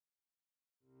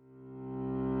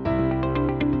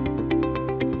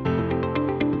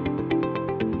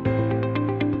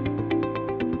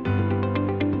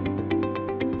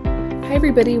Hi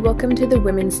everybody, welcome to the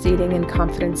Women's Dating and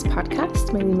Confidence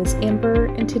podcast. My name is Amber,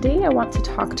 and today I want to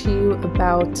talk to you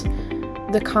about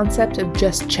the concept of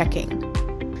just checking.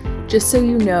 Just so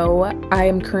you know, I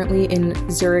am currently in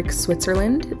Zurich,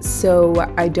 Switzerland, so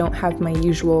I don't have my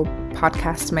usual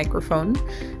podcast microphone.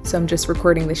 So I'm just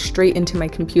recording this straight into my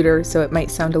computer, so it might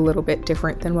sound a little bit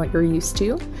different than what you're used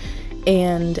to.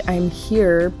 And I'm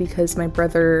here because my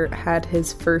brother had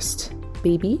his first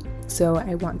baby, so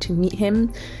I want to meet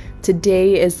him.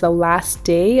 Today is the last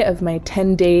day of my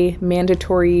 10-day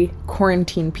mandatory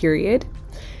quarantine period,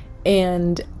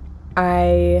 and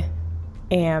I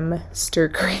am stir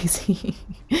crazy.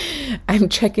 I'm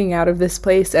checking out of this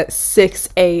place at 6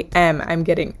 a.m. I'm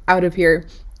getting out of here,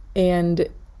 and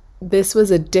this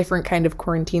was a different kind of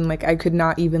quarantine. Like, I could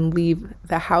not even leave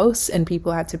the house, and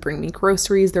people had to bring me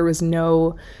groceries. There was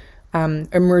no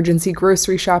emergency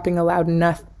grocery shopping allowed,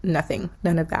 nothing,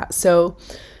 none of that. So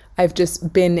I've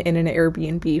just been in an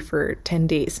Airbnb for 10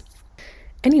 days.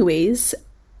 Anyways,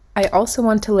 I also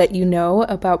want to let you know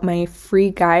about my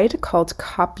free guide called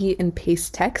Copy and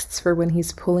Paste Texts for when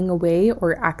he's pulling away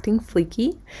or acting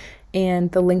flaky.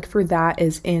 And the link for that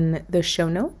is in the show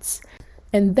notes.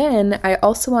 And then I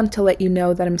also want to let you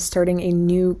know that I'm starting a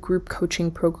new group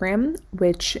coaching program,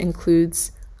 which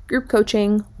includes group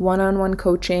coaching, one-on-one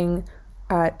coaching,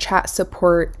 chat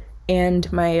support,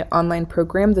 and my online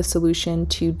program, The Solution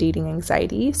to Dating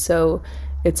Anxiety. So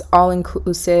it's all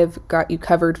inclusive, got you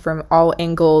covered from all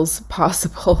angles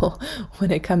possible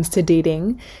when it comes to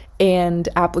dating. And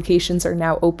applications are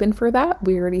now open for that.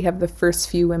 We already have the first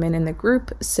few women in the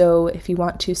group. So if you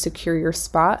want to secure your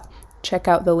spot, check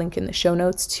out the link in the show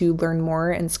notes to learn more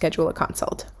and schedule a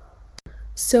consult.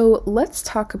 So let's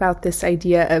talk about this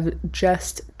idea of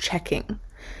just checking.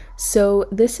 So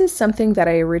this is something that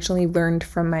I originally learned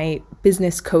from my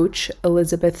business coach,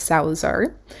 Elizabeth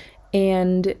Salazar.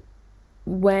 And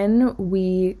when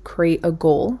we create a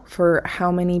goal for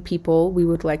how many people we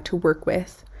would like to work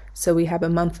with, so we have a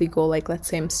monthly goal, like let's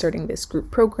say I'm starting this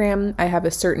group program, I have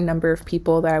a certain number of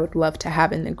people that I would love to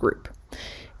have in the group.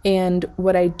 And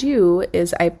what I do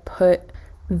is I put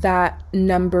that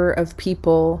number of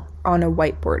people on a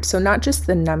whiteboard. So not just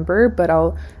the number, but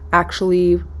I'll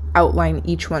actually outline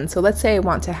each one. So let's say I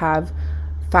want to have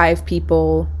 5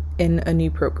 people in a new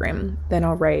program. Then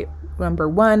I'll write number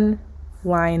 1,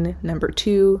 line number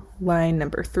 2, line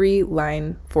number 3,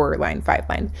 line 4, line 5,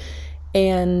 line.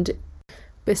 And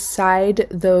beside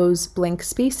those blank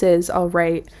spaces, I'll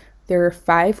write, there are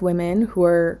 5 women who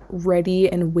are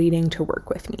ready and waiting to work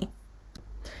with me.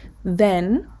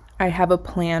 Then I have a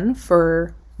plan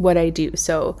for what I do.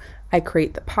 So I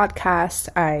create the podcast,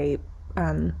 I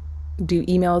do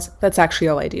emails. That's actually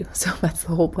all I do. So that's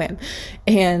the whole plan.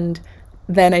 And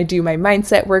then I do my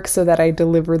mindset work so that I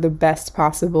deliver the best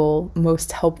possible,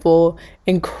 most helpful,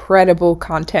 incredible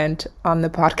content on the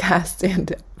podcast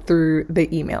and through the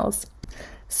emails.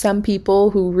 Some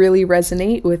people who really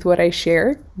resonate with what I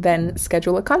share then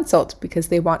schedule a consult because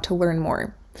they want to learn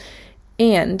more.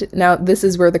 And now this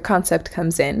is where the concept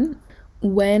comes in.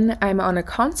 When I'm on a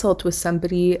consult with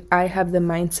somebody, I have the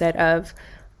mindset of,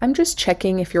 I'm just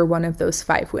checking if you're one of those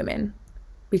 5 women,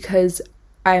 because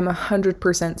I'm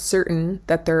 100% certain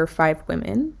that there are 5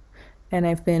 women, and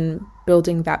I've been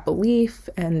building that belief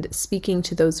and speaking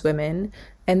to those women.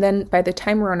 And then by the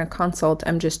time we're on a consult,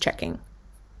 I'm just checking.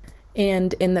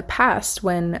 And in the past,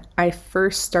 when I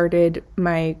first started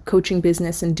my coaching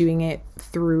business and doing it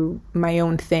through my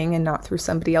own thing and not through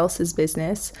somebody else's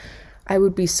business, I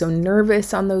would be so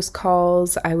nervous on those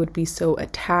calls. I would be so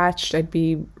attached. I'd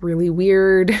be really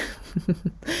weird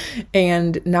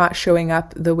and not showing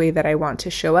up the way that I want to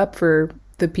show up for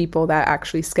the people that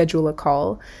actually schedule a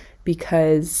call,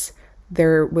 because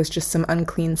there was just some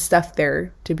unclean stuff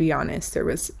there, to be honest. There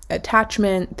was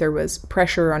attachment, there was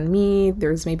pressure on me,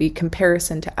 there was maybe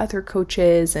comparison to other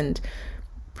coaches and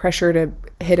pressure to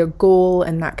hit a goal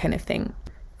and that kind of thing.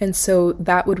 And so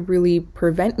that would really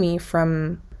prevent me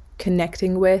from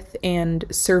connecting with and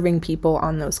serving people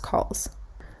on those calls.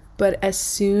 But as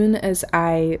soon as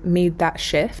I made that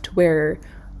shift where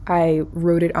I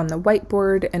wrote it on the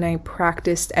whiteboard and I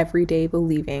practiced every day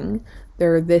believing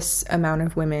there are this amount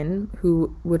of women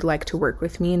who would like to work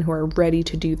with me and who are ready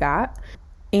to do that,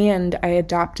 and I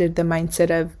adopted the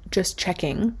mindset of just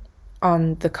checking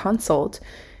on the consult,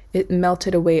 it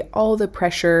melted away all the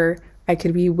pressure. I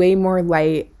could be way more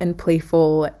light and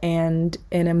playful and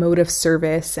in a mode of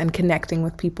service and connecting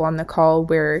with people on the call,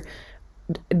 where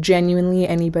genuinely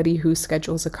anybody who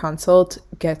schedules a consult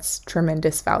gets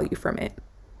tremendous value from it.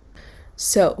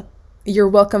 So you're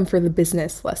welcome for the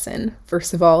business lesson,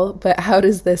 first of all, but how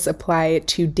does this apply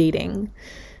to dating?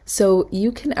 So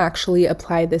you can actually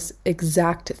apply this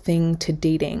exact thing to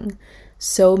dating.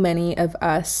 So many of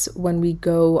us, when we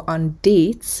go on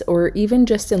dates or even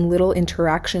just in little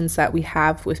interactions that we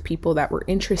have with people that we're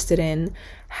interested in,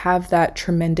 have that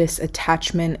tremendous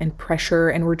attachment and pressure,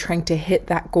 and we're trying to hit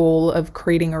that goal of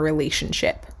creating a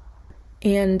relationship.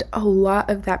 And a lot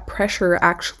of that pressure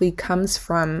actually comes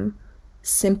from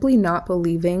simply not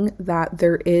believing that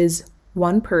there is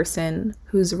one person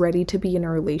who's ready to be in a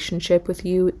relationship with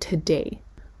you today.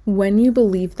 When you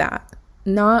believe that,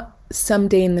 not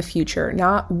someday in the future,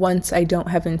 not once I don't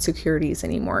have insecurities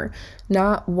anymore,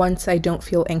 not once I don't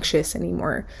feel anxious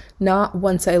anymore, not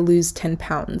once I lose 10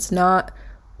 pounds, not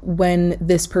when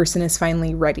this person is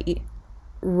finally ready.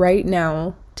 Right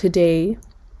now, today,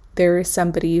 there is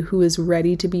somebody who is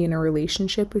ready to be in a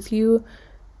relationship with you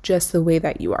just the way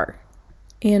that you are.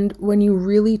 And when you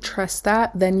really trust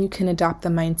that, then you can adopt the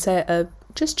mindset of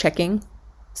just checking.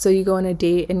 So you go on a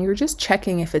date and you're just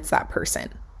checking if it's that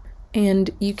person. And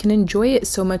you can enjoy it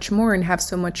so much more and have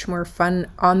so much more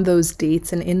fun on those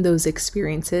dates and in those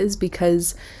experiences,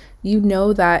 because you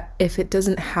know that if it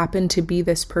doesn't happen to be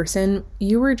this person,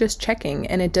 you were just checking,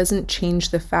 and it doesn't change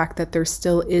the fact that there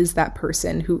still is that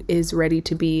person who is ready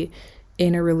to be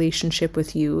in a relationship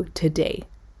with you today.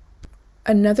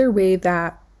 Another way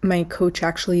that my coach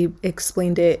actually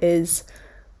explained it is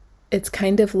it's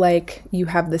kind of like you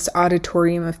have this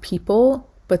auditorium of people,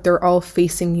 but they're all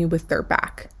facing you with their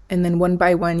back. And then one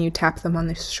by one, you tap them on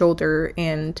the shoulder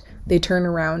and they turn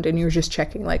around and you're just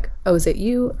checking like, oh, is it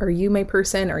you? Are you my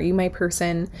person? Are you my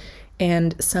person?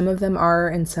 And some of them are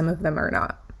and some of them are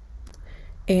not.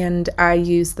 And I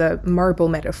use the marble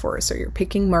metaphor. So you're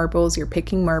picking marbles,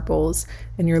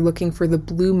 and you're looking for the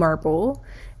blue marble,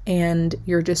 and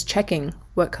you're just checking,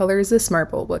 what color is this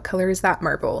marble? What color is that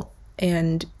marble?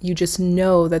 And you just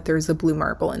know that there's a blue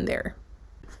marble in there.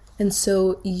 And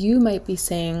so you might be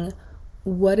saying,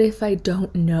 what if I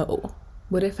don't know?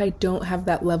 What if I don't have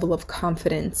that level of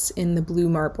confidence in the blue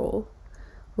marble?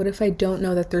 What if I don't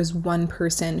know that there's one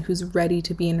person who's ready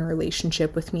to be in a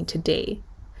relationship with me today?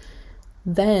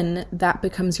 Then that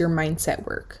becomes your mindset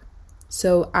work.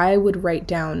 So I would write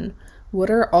down, what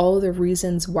are all the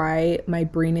reasons why my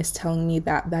brain is telling me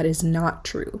that that is not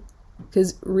true?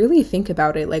 Because really think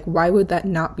about it, like, why would that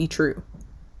not be true?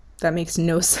 That makes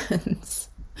no sense.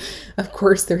 Of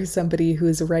course, there's somebody who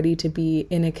is ready to be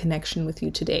in a connection with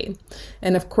you today.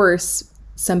 And of course,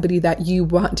 somebody that you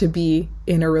want to be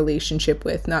in a relationship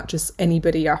with, not just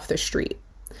anybody off the street.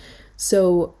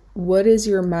 So what is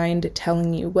your mind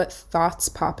telling you? What thoughts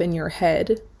pop in your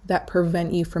head that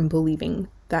prevent you from believing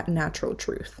that natural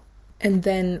truth? And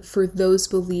then for those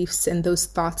beliefs and those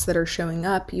thoughts that are showing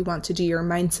up, you want to do your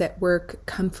mindset work,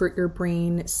 comfort your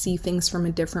brain, see things from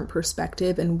a different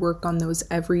perspective, and work on those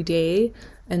every day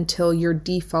until your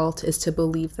default is to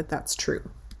believe that that's true.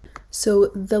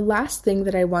 So the last thing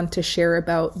that I want to share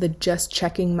about the just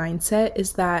checking mindset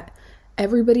is that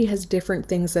everybody has different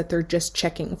things that they're just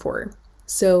checking for.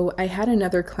 So I had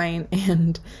another client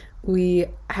and we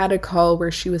had a call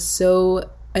where she was so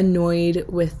annoyed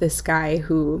with this guy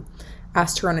who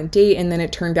asked her on a date, and then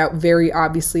it turned out very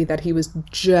obviously that he was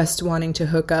just wanting to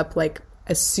hook up like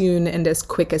as soon and as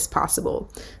quick as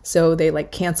possible. So they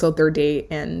like canceled their date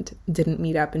and didn't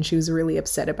meet up, and she was really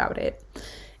upset about it.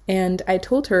 And I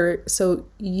told her, so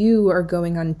you are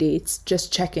going on dates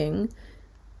just checking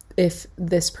if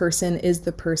this person is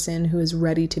the person who is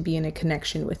ready to be in a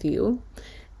connection with you.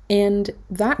 And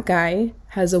that guy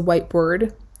has a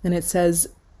whiteboard and it says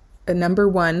a number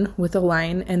 1 with a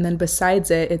line, and then besides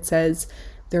it, it says,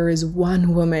 there is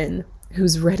one woman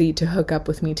who's ready to hook up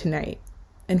with me tonight.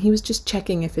 And he was just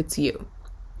checking if it's you.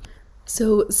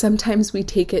 So sometimes we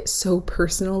take it so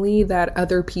personally that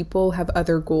other people have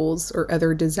other goals or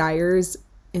other desires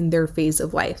in their phase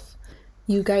of life.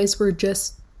 You guys were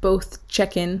just both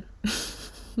checking.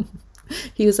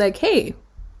 He was like, hey,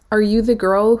 are you the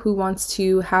girl who wants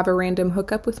to have a random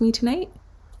hookup with me tonight?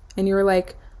 And you were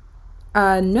like,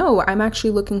 no, I'm actually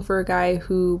looking for a guy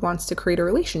who wants to create a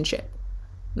relationship.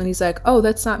 And he's like, oh,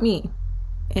 that's not me.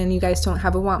 And you guys don't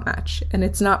have a want match. And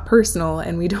it's not personal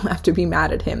and we don't have to be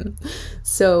mad at him.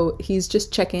 So he's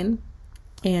just checking,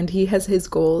 and he has his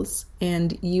goals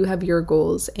and you have your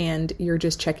goals, and you're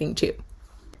just checking too.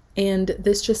 And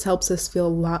this just helps us feel a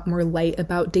lot more light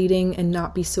about dating and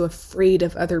not be so afraid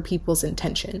of other people's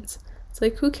intentions. It's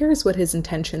like, who cares what his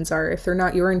intentions are? If they're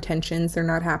not your intentions, they're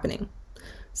not happening.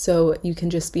 So you can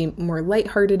just be more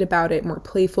lighthearted about it, more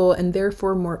playful, and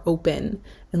therefore more open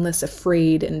and less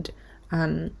afraid and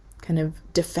kind of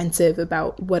defensive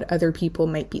about what other people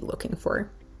might be looking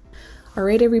for. All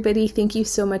right, everybody, thank you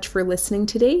so much for listening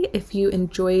today. If you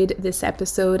enjoyed this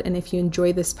episode and if you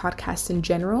enjoy this podcast in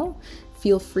general,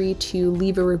 feel free to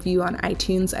leave a review on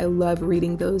iTunes. I love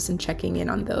reading those and checking in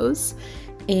on those.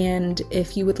 And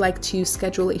if you would like to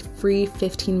schedule a free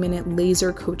 15-minute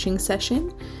laser coaching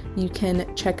session, you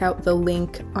can check out the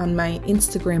link on my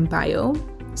Instagram bio.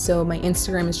 So my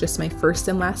Instagram is just my first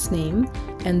and last name.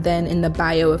 And then in the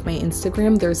bio of my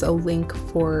Instagram, there's a link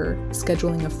for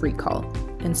scheduling a free call.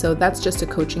 And so that's just a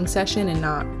coaching session and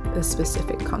not a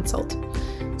specific consult.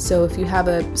 So if you have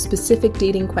a specific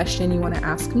dating question you want to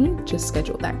ask me, just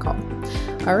schedule that call.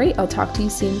 All right, I'll talk to you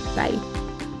soon. Bye.